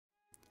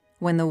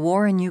When the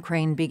war in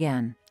Ukraine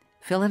began,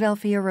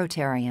 Philadelphia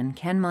Rotarian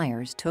Ken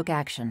Myers took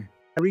action.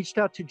 I reached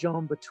out to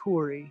John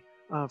Baturi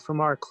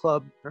from our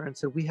club and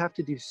said, we have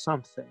to do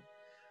something.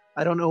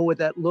 I don't know what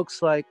that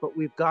looks like, but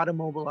we've got to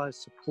mobilize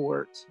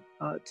support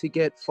to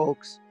get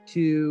folks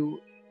to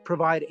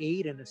provide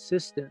aid and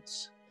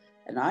assistance.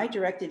 And I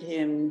directed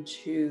him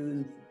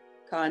to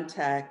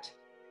contact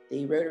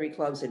the Rotary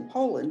clubs in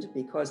Poland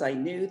because I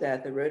knew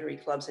that the Rotary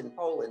clubs in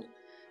Poland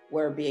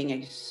were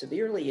being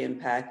severely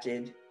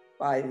impacted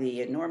by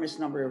the enormous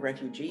number of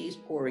refugees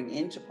pouring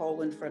into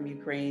Poland from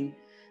Ukraine.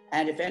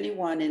 And if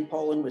anyone in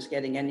Poland was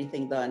getting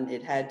anything done,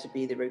 it had to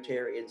be the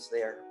Rotarians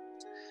there.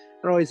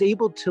 And I was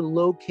able to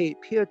locate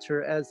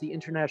Piotr as the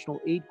International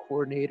Aid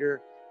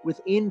Coordinator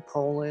within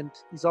Poland.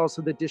 He's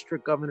also the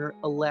district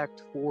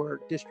governor-elect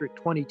for District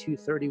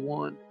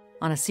 2231.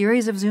 On a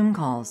series of Zoom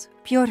calls,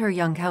 Piotr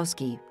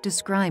Jankowski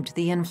described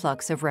the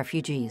influx of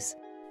refugees.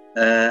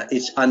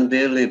 It's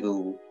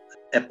unbelievable.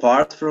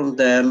 Apart from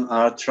them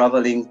are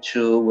traveling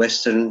to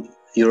Western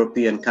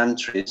European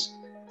countries,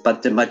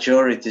 but the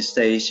majority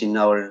stays in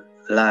our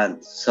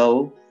land.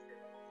 So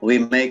we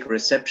make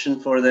reception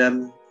for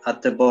them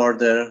at the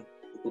border.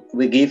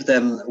 We give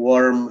them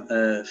warm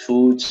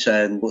foods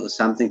and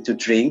something to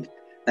drink,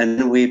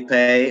 and we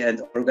pay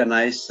and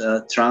organize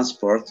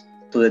transport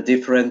to the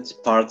different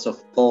parts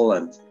of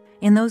Poland.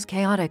 In those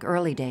chaotic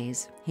early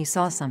days, he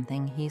saw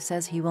something he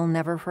says he will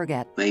never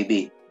forget.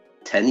 Maybe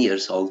 10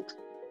 years old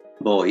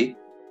boy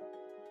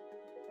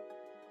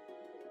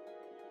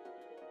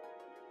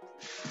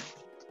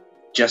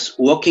just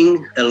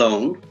walking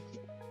alone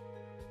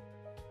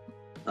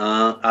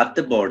at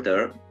the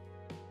border,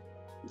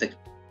 the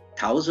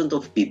thousands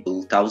of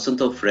people,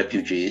 thousands of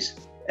refugees,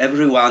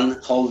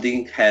 everyone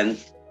holding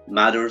hands,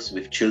 mothers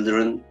with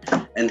children,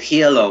 and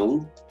he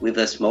alone with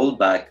a small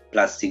bag,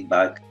 plastic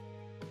bag,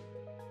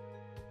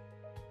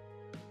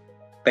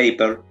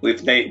 paper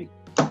with name.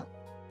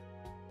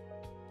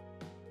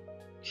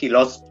 He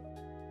lost.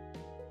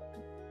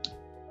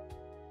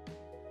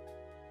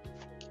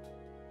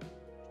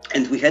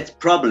 And we had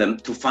problem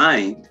to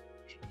find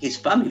his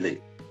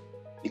family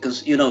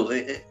because, you know,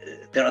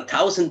 there are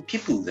 1,000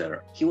 people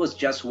there. He was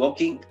just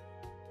walking,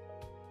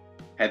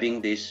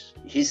 having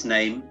his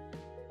name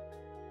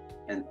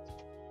and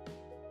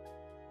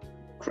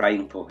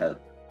crying for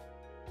help.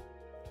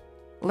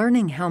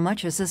 Learning how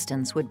much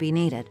assistance would be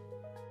needed,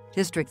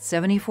 District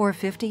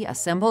 7450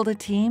 assembled a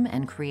team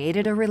and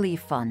created a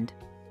relief fund.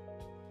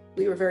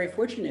 We were very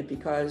fortunate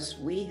because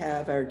we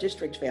have our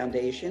district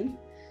foundation,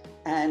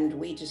 and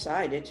we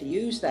decided to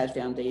use that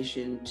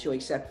foundation to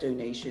accept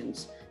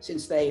donations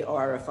since they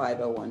are a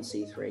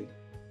 501c3.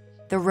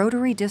 The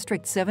Rotary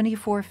District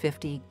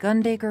 7450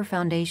 Gundaker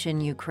Foundation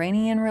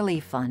Ukrainian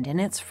Relief Fund in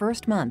its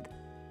first month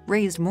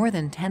raised more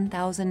than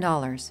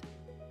 $10,000.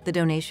 The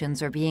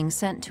donations are being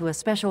sent to a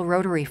special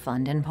Rotary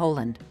fund in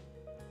Poland.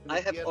 I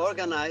have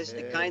organized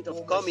a kind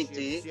of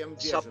committee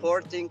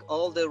supporting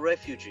all the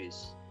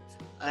refugees.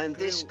 And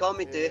this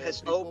committee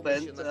has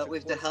opened,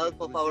 with the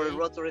help of our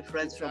Rotary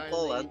friends from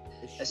Poland,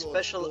 a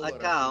special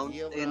account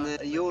in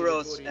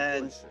euros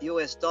and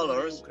US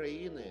dollars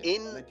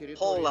in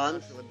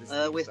Poland,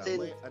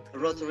 within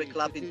Rotary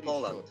Club in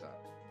Poland.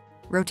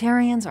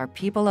 Rotarians are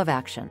people of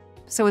action,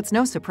 so it's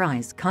no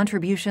surprise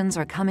contributions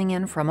are coming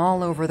in from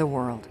all over the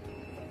world.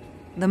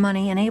 The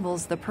money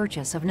enables the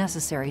purchase of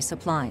necessary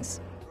supplies.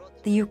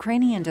 The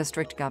Ukrainian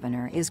district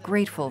governor is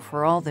grateful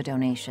for all the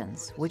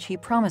donations, which he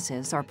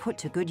promises are put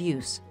to good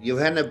use. I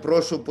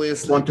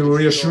want to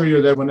reassure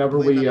you that whenever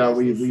we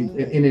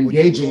in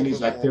engaging in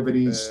these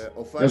activities,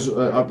 there's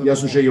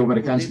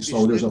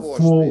a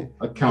full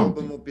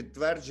accounting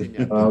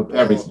of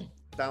everything,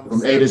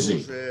 from A to Z.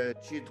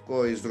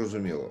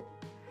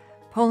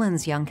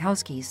 Poland's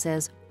Jankowski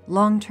says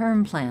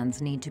long-term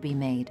plans need to be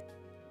made.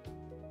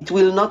 It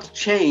will not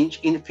change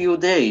in a few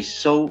days,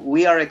 so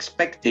we are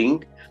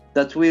expecting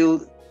that we'll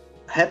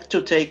have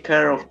to take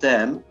care of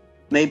them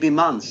maybe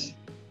months.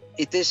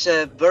 It is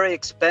very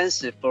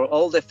expensive for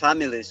all the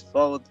families,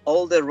 for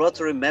all the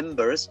Rotary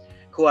members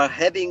who are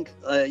having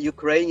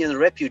Ukrainian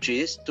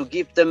refugees, to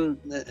give them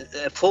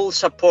full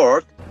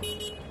support.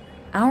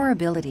 Our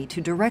ability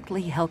to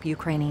directly help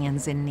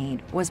Ukrainians in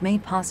need was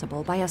made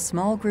possible by a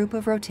small group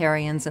of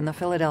Rotarians in the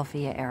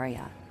Philadelphia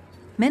area.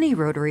 Many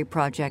Rotary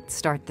projects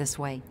start this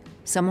way.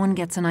 Someone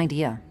gets an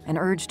idea, an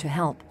urge to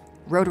help.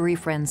 Rotary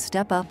friends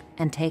step up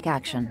and take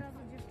action.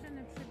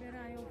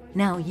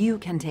 Now you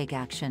can take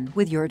action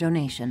with your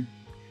donation.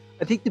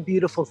 I think the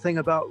beautiful thing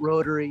about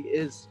Rotary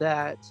is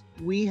that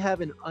we have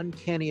an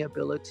uncanny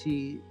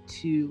ability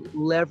to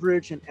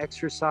leverage and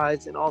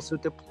exercise and also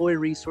deploy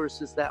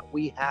resources that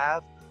we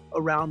have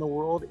around the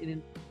world in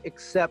an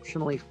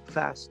exceptionally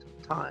fast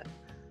time.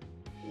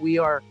 We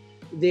are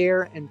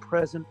there and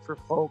present for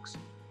folks,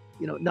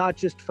 not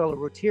just fellow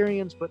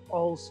Rotarians, but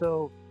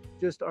also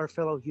just our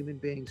fellow human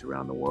beings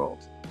around the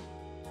world.